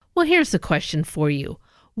Well, here's the question for you.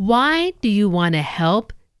 Why do you want to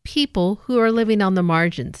help people who are living on the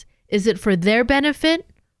margins? Is it for their benefit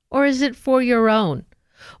or is it for your own?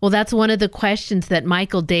 Well, that's one of the questions that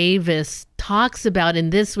Michael Davis talks about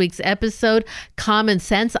in this week's episode, Common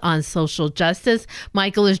Sense on Social Justice.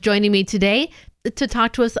 Michael is joining me today to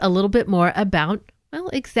talk to us a little bit more about, well,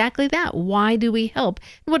 exactly that. Why do we help?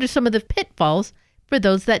 And what are some of the pitfalls for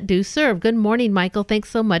those that do serve? Good morning, Michael.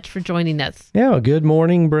 Thanks so much for joining us. Yeah, good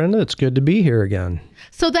morning, Brenda. It's good to be here again.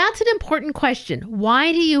 So that's an important question.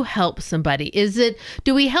 Why do you help somebody?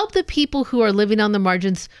 Do we help the people who are living on the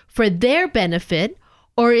margins for their benefit?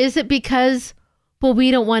 Or is it because, well,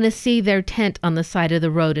 we don't want to see their tent on the side of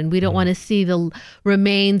the road and we don't want to see the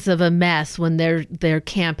remains of a mess when their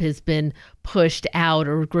camp has been pushed out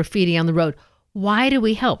or graffiti on the road? Why do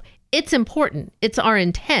we help? It's important. It's our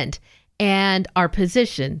intent, and our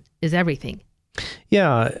position is everything.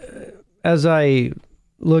 Yeah. As I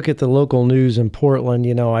look at the local news in Portland,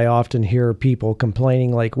 I often hear people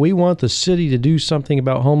complaining like, we want the city to do something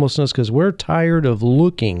about homelessness because we're tired of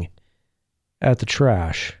looking at the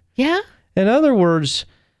trash. Yeah. In other words,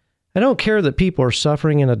 I don't care that people are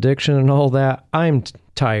suffering in addiction and all that. I'm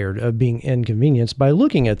tired of being inconvenienced by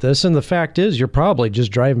looking at this. And the fact is, you're probably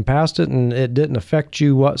just driving past it and it didn't affect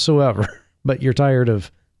you whatsoever, but you're tired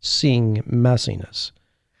of seeing messiness.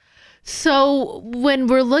 So when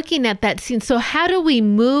we're looking at that scene, so how do we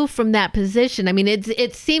move from that position? I mean,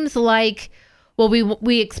 it seems like, well,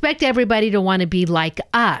 we expect everybody to want to be like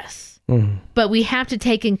us. But we have to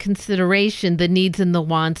take in consideration the needs and the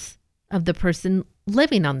wants of the person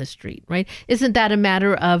living on the street, right? Isn't that a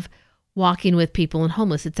matter of walking with people and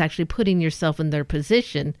homeless? It's actually putting yourself in their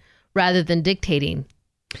position rather than dictating,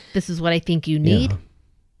 this is what I think you need.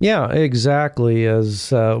 Yeah, exactly.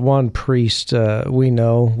 As one priest we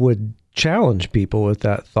know would challenge people with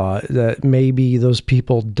that thought, that maybe those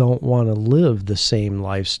people don't want to live the same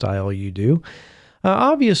lifestyle you do.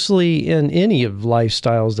 Obviously, in any of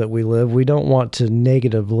lifestyles that we live, we don't want to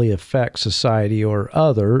negatively affect society or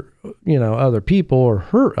other people or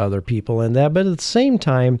hurt other people in that. But at the same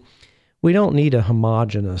time, we don't need a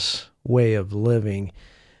homogenous way of living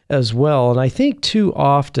as well. And I think too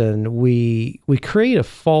often we create a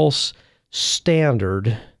false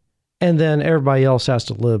standard, and then everybody else has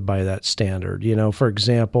to live by that standard. For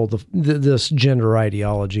example, this gender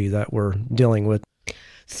ideology that we're dealing with.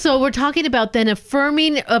 So we're talking about then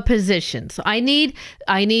affirming a position. So I need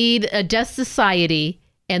a just society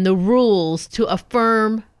and the rules to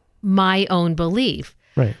affirm my own belief.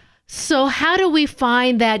 Right. So how do we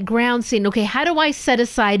find that ground scene? Okay, how do I set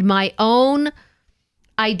aside my own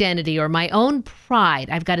identity or my own pride?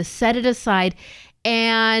 I've got to set it aside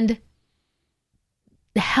and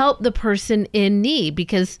help the person in need.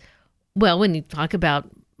 Because, well, when you talk about,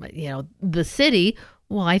 the city,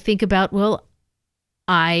 well, I think about, well,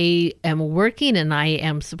 I am working and I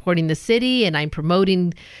am supporting the city and I'm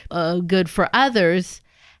promoting good for others.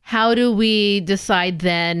 How do we decide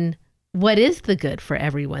then what is the good for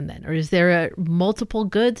everyone then? Or is there multiple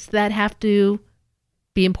goods that have to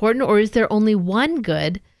be important? Or is there only one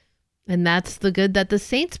good, and that's the good that the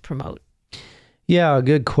saints promote? Yeah,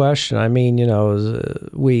 good question. I mean,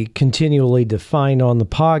 we continually define on the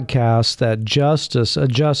podcast that a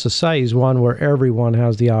just society is one where everyone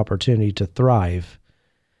has the opportunity to thrive.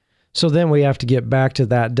 So then we have to get back to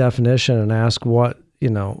that definition and ask what,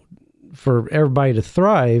 for everybody to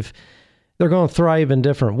thrive, they're going to thrive in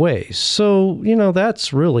different ways. So,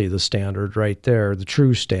 that's really the standard right there, the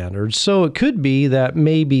true standard. So it could be that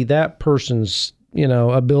maybe that person's,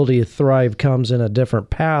 ability to thrive comes in a different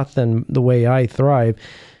path than the way I thrive.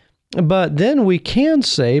 But then we can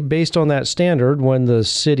say, based on that standard, when the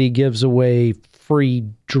city gives away free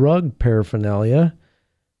drug paraphernalia,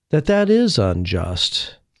 that is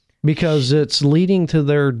unjust, because it's leading to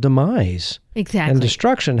their demise and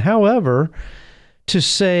destruction. However, to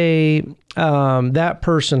say that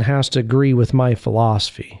person has to agree with my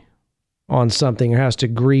philosophy on something or has to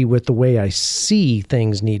agree with the way I see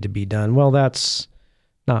things need to be done, well, that's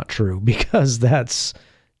not true, because that's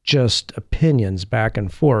just opinions back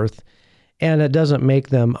and forth, and it doesn't make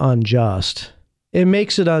them unjust. It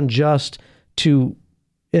makes it unjust to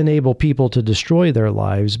enable people to destroy their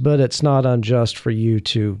lives, but it's not unjust for you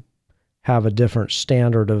to have a different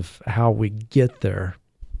standard of how we get there,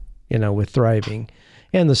 with thriving.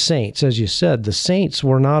 And the saints, as you said, the saints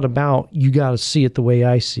were not about, you got to see it the way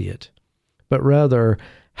I see it, but rather,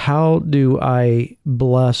 how do I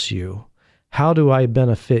bless you? How do I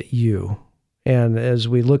benefit you? And as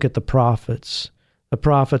we look at the prophets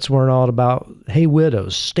weren't all about, hey,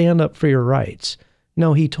 widows, stand up for your rights.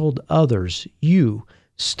 No, he told others, you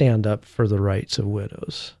stand up for the rights of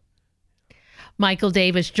widows. Michael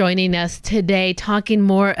Davis joining us today, talking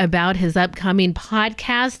more about his upcoming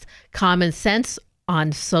podcast, Common Sense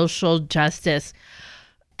on Social Justice.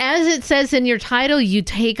 As it says in your title, you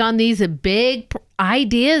take on these big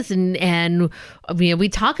ideas and we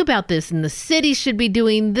talk about this, and the city should be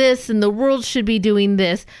doing this and the world should be doing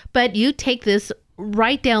this, but you take this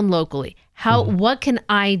right down locally. What can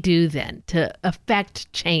I do then to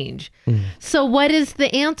affect change? So what is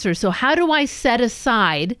the answer? So how do I set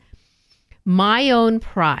aside my own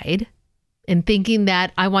pride and thinking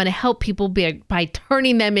that I want to help people by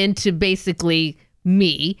turning them into basically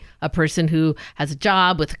me, a person who has a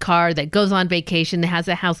job with a car, that goes on vacation, that has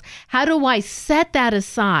a house? How do I set that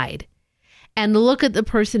aside and look at the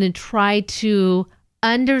person and try to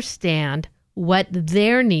understand what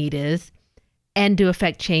their need is and to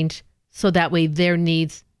affect change so that way their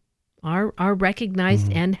needs are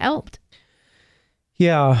recognized and helped?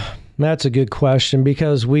 Yeah, that's a good question,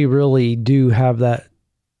 because we really do have that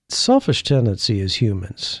selfish tendency as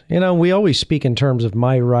humans. We always speak in terms of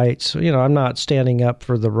my rights. I'm not standing up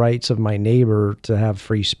for the rights of my neighbor to have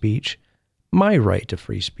free speech. My right to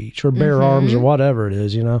free speech, or bear arms, or whatever it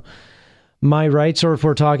is, My rights, or if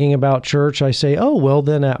we're talking about church, I say, oh, well,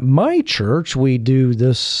 then at my church, we do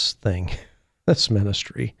this thing, this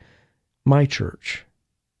ministry, my church.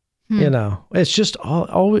 It's just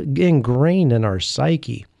all ingrained in our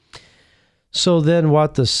psyche. So then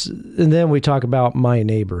and then we talk about my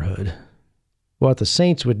neighborhood. What the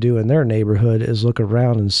saints would do in their neighborhood is look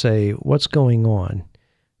around and say, what's going on?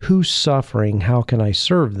 Who's suffering? How can I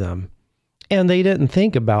serve them? And they didn't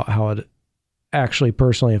think about how it actually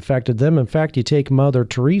personally affected them. In fact, you take Mother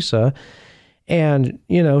Teresa, and,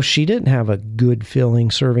 she didn't have a good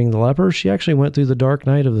feeling serving the lepers. She actually went through the dark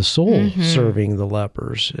night of the soul serving the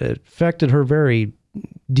lepers. It affected her very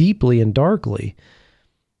deeply and darkly,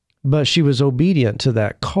 but she was obedient to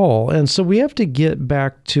that call. And so we have to get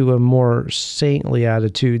back to a more saintly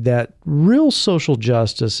attitude that real social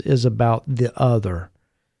justice is about the other.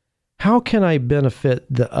 How can I benefit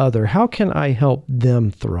the other? How can I help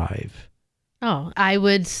them thrive? Oh, I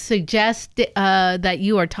would suggest that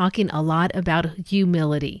you are talking a lot about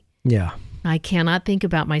humility. Yeah. I cannot think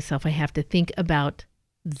about myself. I have to think about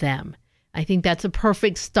them. I think that's a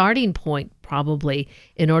perfect starting point, probably,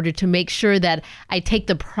 in order to make sure that I take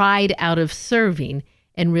the pride out of serving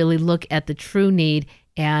and really look at the true need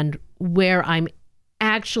and where I'm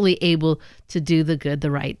actually able to do the good,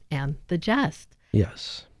 the right, and the just.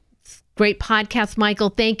 Yes. Great podcast, Michael.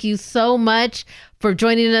 Thank you so much for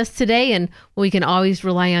joining us today. And we can always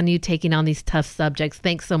rely on you taking on these tough subjects.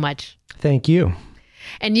 Thanks so much. Thank you.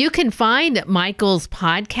 And you can find Michael's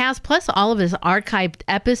podcast, plus all of his archived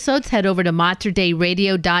episodes. Head over to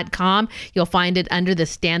materdeiradio.com. You'll find it under the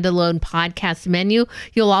standalone podcast menu.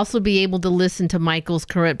 You'll also be able to listen to Michael's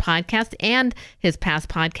current podcast and his past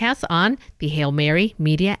podcasts on the Hail Mary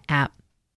Media app.